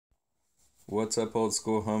What's up, old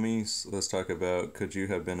school homies? Let's talk about could you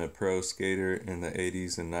have been a pro skater in the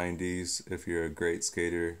 80s and 90s if you're a great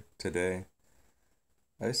skater today?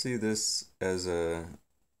 I see this as a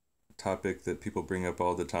topic that people bring up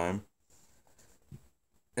all the time,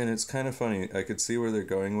 and it's kind of funny. I could see where they're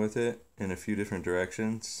going with it in a few different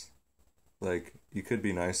directions. Like, you could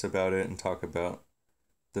be nice about it and talk about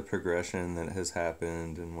the progression that has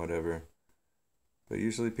happened and whatever, but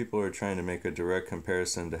usually people are trying to make a direct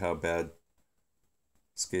comparison to how bad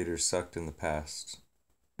skaters sucked in the past.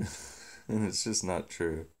 And it's just not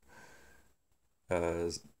true. Uh,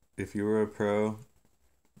 if you were a pro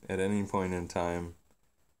at any point in time,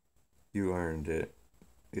 you earned it.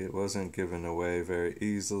 It wasn't given away very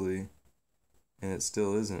easily, and it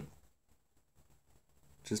still isn't.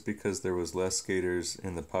 Just because there was less skaters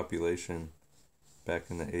in the population back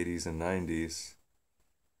in the 80s and 90s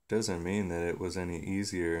doesn't mean that it was any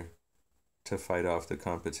easier to fight off the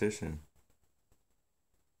competition.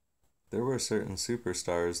 There were certain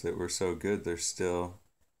superstars that were so good they're still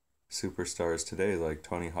superstars today, like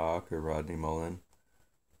Tony Hawk or Rodney Mullen.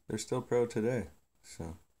 They're still pro today.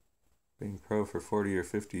 So being pro for 40 or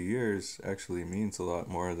 50 years actually means a lot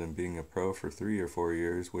more than being a pro for 3 or 4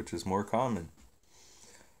 years, which is more common.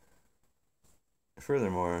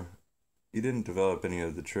 Furthermore, you didn't develop any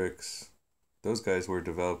of the tricks. Those guys were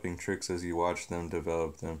developing tricks as you watched them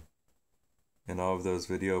develop them. And all of those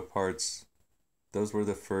video parts, those were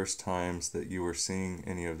the first times that you were seeing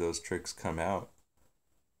any of those tricks come out.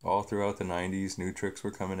 All throughout the 90s, new tricks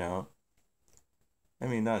were coming out. I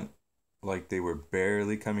mean, not like they were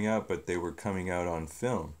barely coming out, but they were coming out on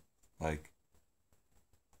film. Like,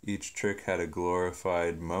 each trick had a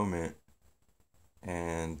glorified moment,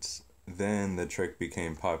 and then the trick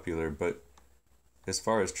became popular. But as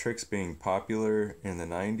far as tricks being popular in the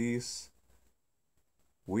 90s,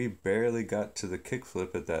 we barely got to the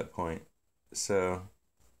kickflip at that point. So,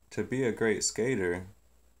 to be a great skater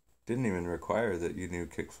didn't even require that you knew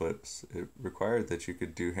kickflips. It required that you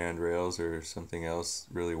could do handrails or something else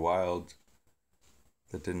really wild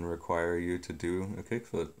that didn't require you to do a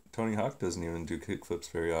kickflip. Tony Hawk doesn't even do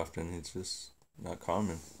kickflips very often. It's just not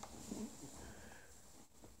common.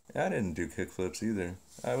 I didn't do kickflips either.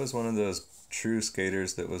 I was one of those true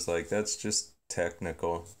skaters that was like, that's just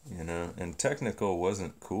technical, you know? And technical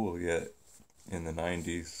wasn't cool yet in the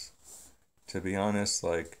 90s. To be honest,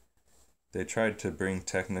 like, they tried to bring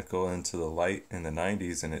technical into the light in the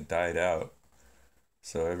 90s and it died out.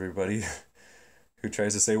 So everybody who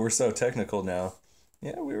tries to say we're so technical now,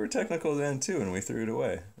 yeah, we were technical then too and we threw it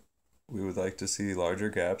away. We would like to see larger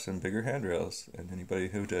gaps and bigger handrails. And anybody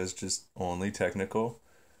who does just only technical,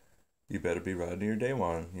 you better be Rodney or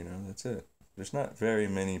Daywan, you know, that's it. There's not very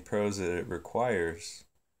many pros that it requires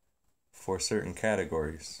for certain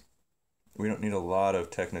categories. We don't need a lot of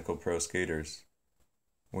technical pro skaters.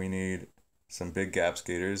 We need some big gap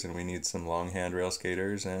skaters and we need some long handrail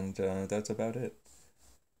skaters, and that's about it.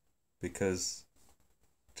 Because,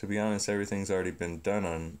 to be honest, everything's already been done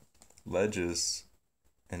on ledges,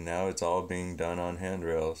 and now it's all being done on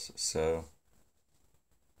handrails. So,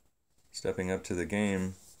 stepping up to the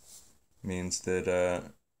game means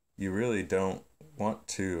that you really don't want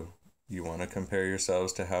to. You want to compare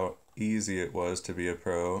yourselves to how easy it was to be a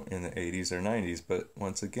pro in the 80s or 90s, but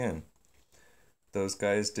once again, those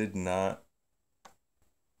guys did not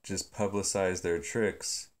just publicize their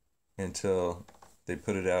tricks until they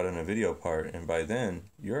put it out in a video part, and by then,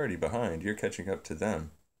 you're already behind. You're catching up to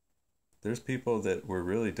them. There's people that were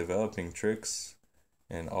really developing tricks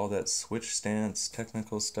and all that switch stance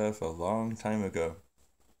technical stuff a long time ago.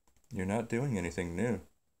 You're not doing anything new.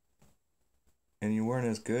 And you weren't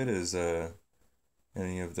as good as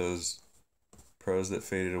any of those pros that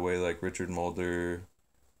faded away like Richard Mulder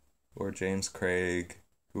or James Craig,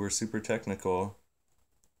 who were super technical,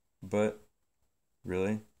 but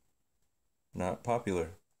really not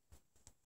popular.